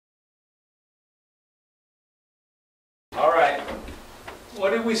what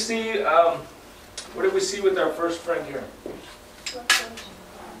did we see? What did we see with our first friend here?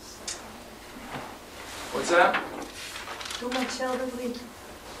 What's that? Too much elderly.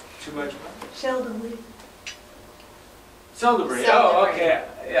 Too much what? Elderly. Celery. Oh, okay.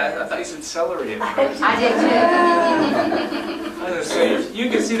 Yeah, I thought you said celery. I did too. I was gonna say, you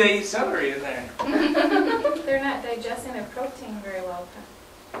can see they eat celery in there. They're not digesting their protein very well.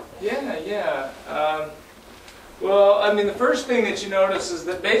 Yeah, yeah. Well, I mean, the first thing that you notice is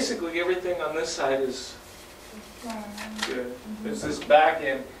that basically everything on this side is good. It's this back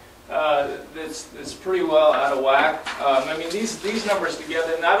end. It's pretty well out of whack. I mean, these numbers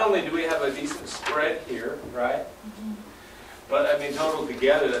together, not only do we have a decent spread here, right? But I mean, total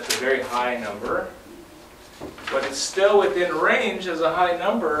together, that's a very high number. But it's still within range as a high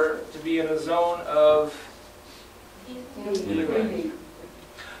number to be in a zone of healing.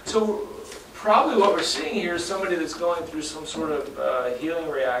 So probably what we're seeing here is somebody that's going through some sort of healing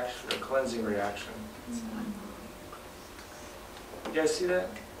reaction or cleansing reaction. You guys see that?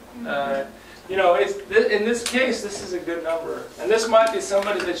 You know, in this case, this is a good number. And this might be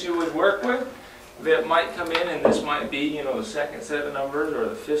somebody that you would work with that might come in, and this might be, you know, the second set of numbers or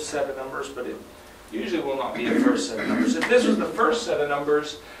the fifth set of numbers, but it usually will not be the first set of numbers. If this was the first set of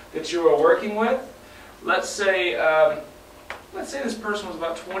numbers that you were working with, let's say this person was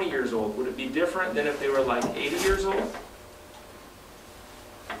about 20 years old. Would it be different than if they were like 80 years old?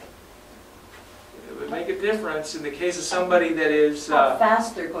 It would make a difference in the case of somebody that is... How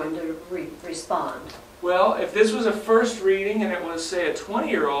fast they're going to respond. Well, if this was a first reading and it was, say, a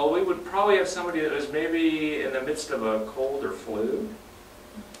 20-year-old, we would probably have somebody that was maybe in the midst of a cold or flu.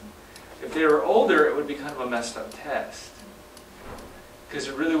 If they were older, it would be kind of a messed up test. Because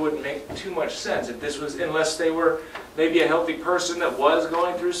it really wouldn't make too much sense if this was, unless they were maybe a healthy person that was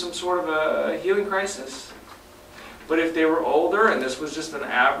going through some sort of a healing crisis. But if they were older and this was just an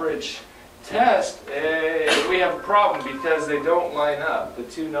average test, we have a problem because they don't line up. The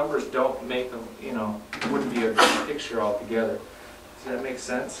two numbers don't make them, you know, wouldn't be a picture altogether. Does that make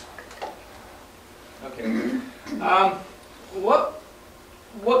sense? Okay.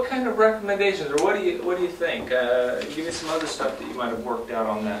 What kind of recommendations, or what do you think? Give me some other stuff that you might have worked out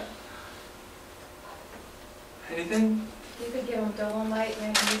on that. Anything? You could give them dolomite,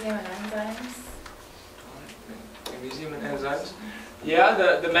 magnesium, and enzymes. Magnesium and enzymes.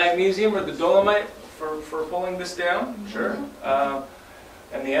 Yeah, the magnesium or the dolomite for pulling this down, sure.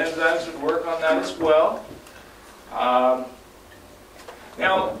 And the enzymes would work on that as well. Now,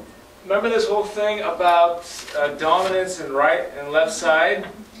 remember this whole thing about dominance and right and left side?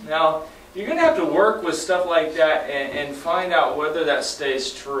 Now, you're going to have to work with stuff like that and find out whether that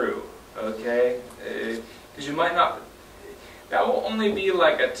stays true, okay? Because you might not... That will only be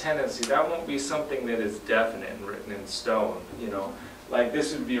like a tendency. That won't be something that is definite and written in stone, you know. Like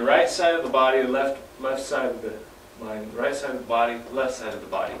this would be right side of the body, left side of the mind, right side of the body, left side of the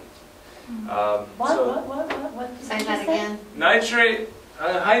body. What? Say that again. Nitrate,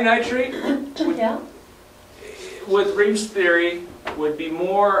 high nitrate with Reams' theory would be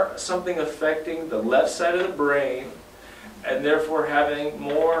more something affecting the left side of the brain and therefore having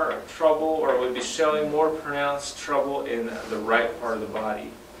more trouble, or would be showing more pronounced trouble in the right part of the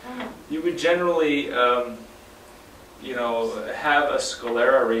body. You would generally you know, have a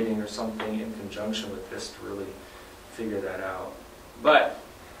sclera reading or something in conjunction with this to really figure that out. But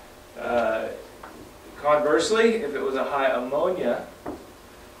conversely, if it was a high ammonia,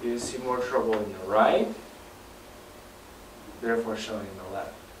 you see more trouble in the right, therefore showing in the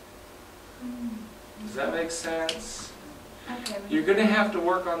left. Does that make sense? Okay. You're going to have to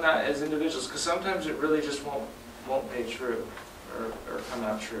work on that as individuals, because sometimes it really just won't pay true or come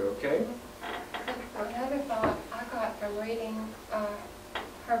out true. Okay. Another thought I got from reading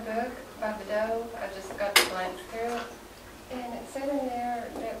her book by Bedeau, I just got to glance through it, and it said in there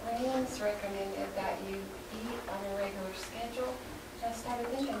that Reams recommended that you eat on a regular schedule. And I started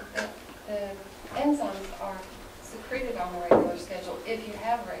thinking that the enzymes are secreted on a regular schedule if you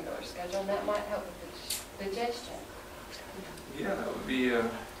have a regular schedule, and that might help with digestion. Yeah, that would be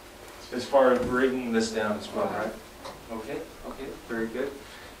as far as breaking this down as well, right? Okay, very good.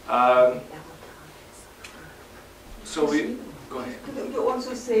 So we, go ahead. You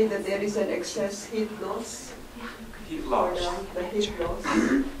also say that there is an excess heat loss. Heat loss. The heat loss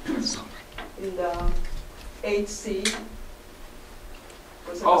in the 8C.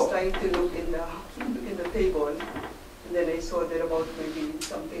 Because I was trying to look in the table, and then I saw that about maybe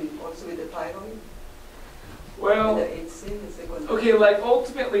something also with the thyroid. Well, the 8C? Is it going to okay, like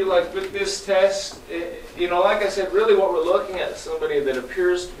ultimately, like with this test, you know, like I said, really what we're looking at is somebody that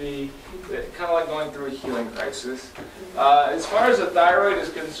appears to be kind of like going through a healing crisis. As far as the thyroid is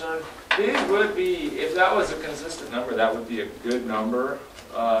concerned, these would be, if that was a consistent number, that would be a good number.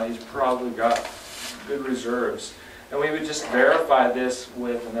 He's probably got good reserves. And we would just verify this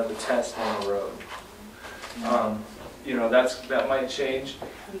with another test on the road. You know, that might change.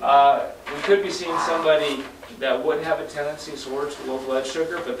 We could be seeing somebody that would have a tendency towards low blood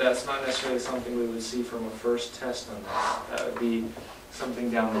sugar, but that's not necessarily something we would see from a first test on this. That would be something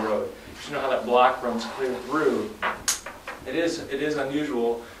down the road. You know how that block runs clear through. It is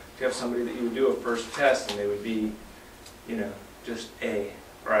unusual to have somebody that you would do a first test and they would be, you know, just A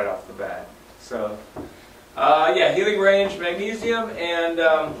right off the bat. So, yeah, healing range, magnesium, and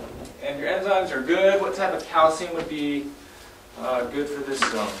your enzymes are good. What type of calcium would be good for this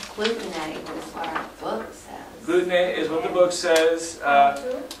zone? Glutamate is what our book says. Glutamate is what the book says.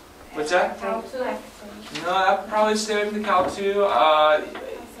 What's that? Cal-2. No, I'd probably stay away from the Cal-2.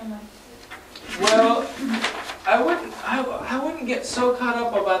 Well, I wouldn't get so caught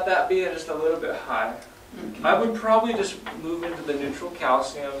up about that being just a little bit high. I would probably just move into the neutral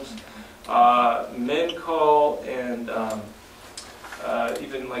calciums, Mincol, and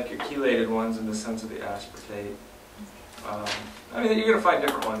even like your chelated ones in the sense of the aspartate. I mean, you're going to find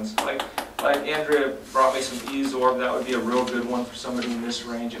different ones. Like Andrea brought me some Ezorb. That would be a real good one for somebody in this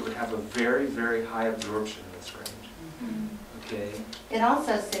range. It would have a very, very high absorption in this range. Okay. It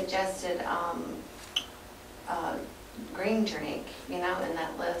also suggested green drink, you know, in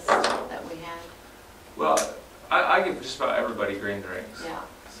that list that we had. Well, I give just about everybody green drinks. Yeah,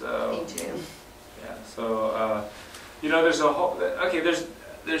 So. me too. Yeah. So, you know, there's a whole. Okay,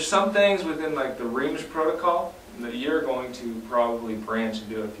 there's some things within like the Reams protocol that you're going to probably branch and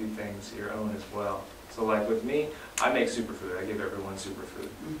do a few things your own as well. So, like with me, I make superfood. I give everyone superfood.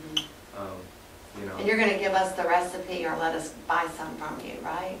 You know. And you're going to give us the recipe or let us buy some from you,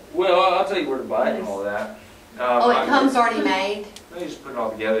 right? Well, I'll tell you where to buy it and all that. Oh, it comes already made? You just put it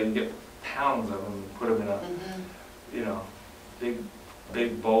all together. You can get pounds of them and put them in a, you know,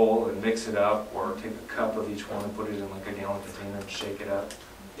 big bowl and mix it up, or take a cup of each one and put it in like a gallon container and shake it up.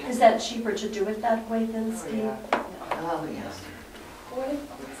 Is that cheaper to do it that way then, Steve? Oh, yes. What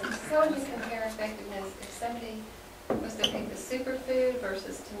if, how would you compare effectiveness if somebody was to take the superfood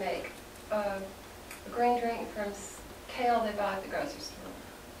versus to make a green drink from kale they buy at the grocery store?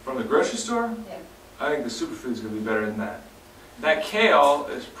 From the grocery store? Yeah. I think the superfood is going to be better than that. That kale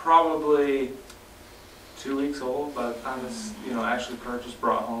is probably 2 weeks old by the time it's, you know, actually purchased,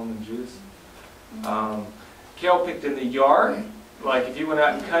 brought home, and juiced. Kale picked in the yard, like if you went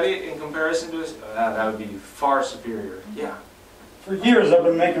out and cut it in comparison to us, that would be far superior. Yeah. For years I've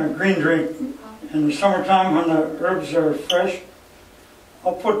been making a green drink. In the summertime when the herbs are fresh,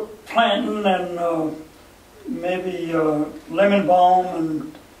 I'll put plantain and maybe lemon balm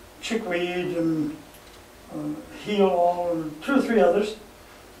and chickweed and heel and 2 or 3 others,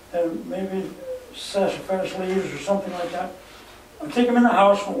 and maybe sassafras leaves or something like that. I take them in the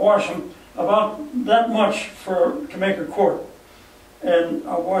house and wash them about that much to make a quart. And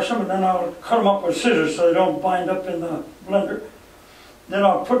I'll wash them and then I'll cut them up with scissors so they don't bind up in the blender. Then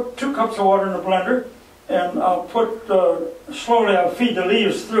I'll put 2 cups of water in the blender, and I'll put, slowly I'll feed the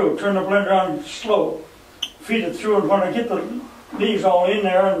leaves through, turn the blender on slow, feed it through, and when I get the leaves all in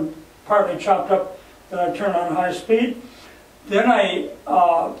there and partly chopped up, then I turn on high speed. Then I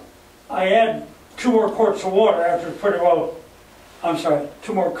add 2 more quarts of water after it's pretty well,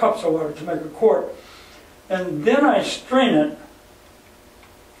 2 more cups of water to make a quart. And then I strain it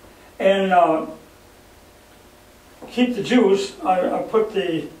and keep the juice. I put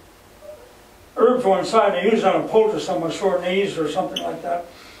the herbs one side. I use it on a poultice on my sore knees or something like that.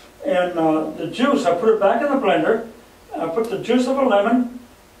 And the juice, I put it back in the blender. I put the juice of a lemon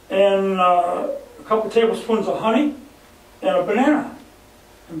and a couple tablespoons of honey and a banana.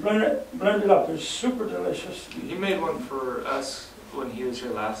 And blend it up. It's super delicious. He made one for us when he was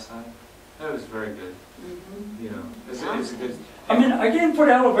here last time. That was very good. You know, it's a good. I mean, I can put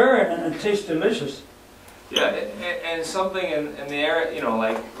aloe vera in it and it tastes delicious. Yeah, and something in the area, you know,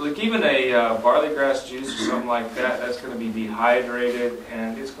 like even a barley grass juice or something like that, that's going to be dehydrated,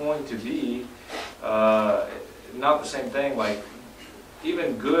 and it's going to be not the same thing. Like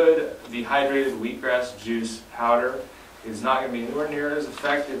even good dehydrated wheatgrass juice powder is not going to be anywhere near as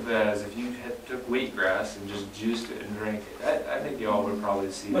effective as if you took wheatgrass and just juiced it and drank it. I think you all would probably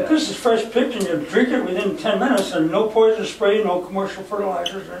see But that. this is fresh picked and you drink it within 10 minutes and no poison spray, no commercial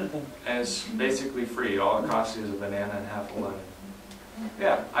fertilizers or anything. And it's basically free. All it costs you is a banana and half a lemon.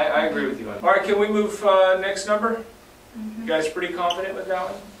 Yeah, I agree with you on that. All right, can we move next number? You guys pretty confident with that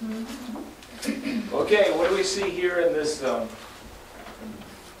one? Okay, what do we see here in this?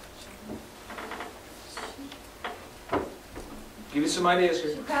 Give you some ideas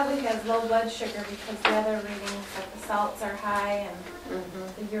here. She probably has low blood sugar because the other readings, like the salts are high and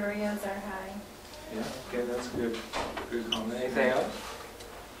the ureas are high. Yeah, okay, that's a good comment. Anything else?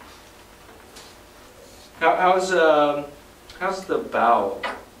 How's the bowel?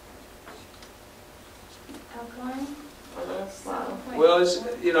 Alkaline? A little slow. Well, it's,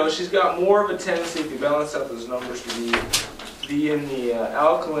 she's got more of a tendency, if you balance out those numbers, to be in the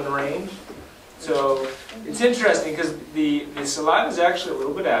alkaline range. So it's interesting because the saliva is actually a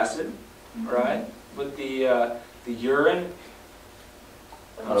little bit acid, right? But the urine,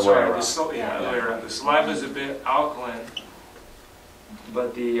 Other way around. the saliva is a bit alkaline,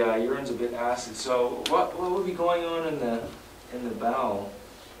 but the urine's a bit acid. So what would be going on in the bowel?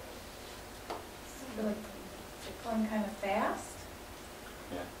 Like, going kind of fast?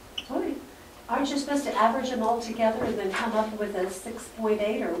 Oh, aren't you supposed to average them all together and then come up with a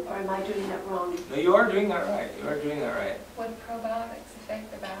 6.8, or am I doing that wrong? No, you are doing that right. You are doing that right. Would probiotics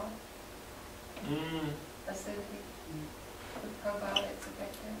affect the bowel? Acidity? Would probiotics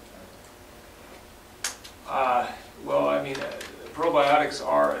affect it? Well, I mean, probiotics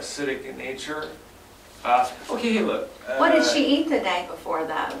are acidic in nature. Okay, hey, look. What did she eat the day before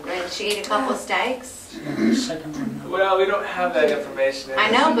though? Did she eat a couple of steaks? The second one. Well, we don't have that information.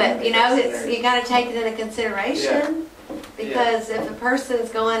 I know, but you know, you got to take it into consideration. Because if a person's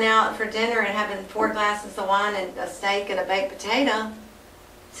going out for dinner and having 4 glasses of wine and a steak and a baked potato,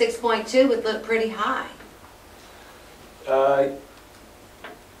 6.2 would look pretty high.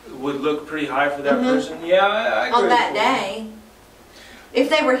 Would look pretty high for that person. Yeah, I agree On with that you. day. If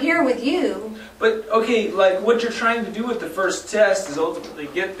they were here with you, But okay, like what you're trying to do with the first test is ultimately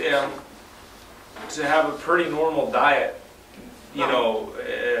get them to have a pretty normal diet, for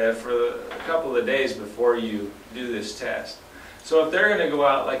a couple of days before you do this test. So if they're going to go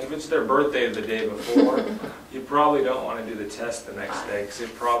out, like if it's their birthday the day before, you probably don't want to do the test the next day because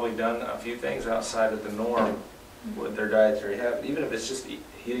they've probably done a few things outside of the norm with their dietary habit. Even if it's just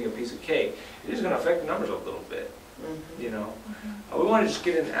eating a piece of cake, it is going to affect the numbers a little bit. We want to just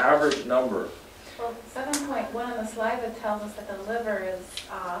get an average number. Well, 7.1 on the saliva tells us that the liver is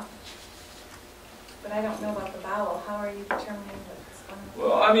off, but I don't know about the bowel. How are you determining what's going on?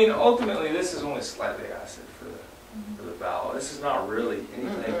 Well, I mean, ultimately, this is only slightly acid for the bowel. This is not really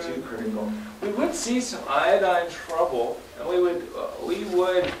anything too critical. We would see some iodine trouble, and we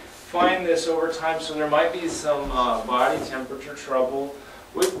would find this over time. So there might be some body temperature trouble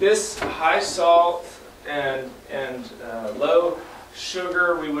with this high salt and low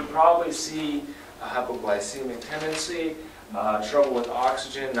sugar. We would probably see a hypoglycemic tendency, trouble with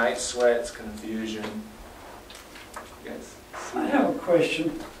oxygen, night sweats, confusion. Yes. I have a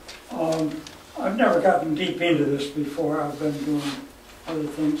question. I've never gotten deep into this before. I've been doing other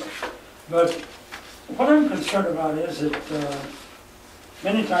things. But what I'm concerned about is that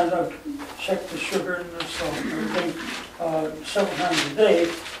many times I've checked the sugar and the salt and everything several times a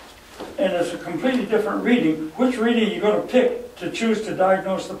day, and it's a completely different reading. Which reading are you going to pick to choose to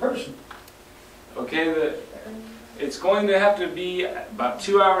diagnose the person? Okay, it's going to have to be about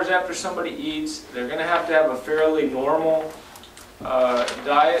 2 hours after somebody eats. They're going to have a fairly normal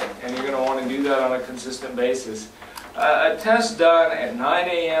diet, and you're going to want to do that on a consistent basis. A test done at 9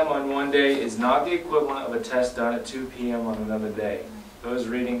 a.m. on one day is not the equivalent of a test done at 2 p.m. on another day. Those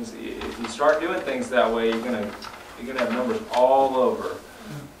readings, if you start doing things that way, you're going to have numbers all over,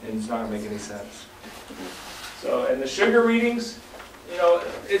 and it's not going to make any sense. So, and the sugar readings,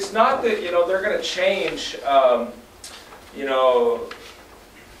 it's not that, they're going to change,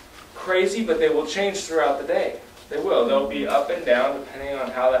 crazy, but they will change throughout the day. They will. They'll be up and down depending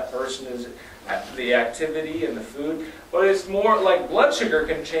on how that person is, the activity and the food. But it's more like blood sugar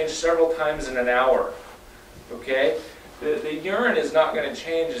can change several times in an hour. Okay? The urine is not going to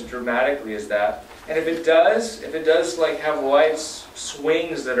change as dramatically as that. And if it does like have wide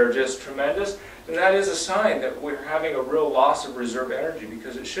swings that are just tremendous, then that is a sign that we're having a real loss of reserve energy,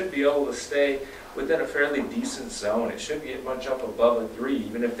 because it should be able to stay within a fairly decent zone. It should get much up above a 3,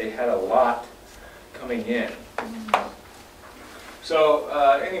 even if they had a lot coming in. So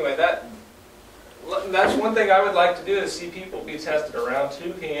anyway, that's one thing I would like to do, is see people be tested around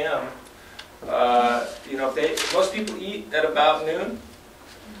 2 p.m. Most people eat at about noon.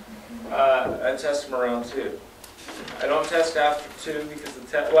 I test them around 2. I don't test after 2 because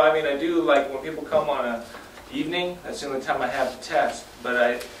I do, like when people come on a evening. That's the only time I have to test.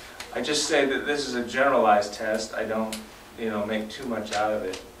 But I just say that this is a generalized test. I don't, make too much out of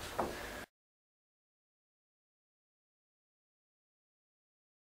it.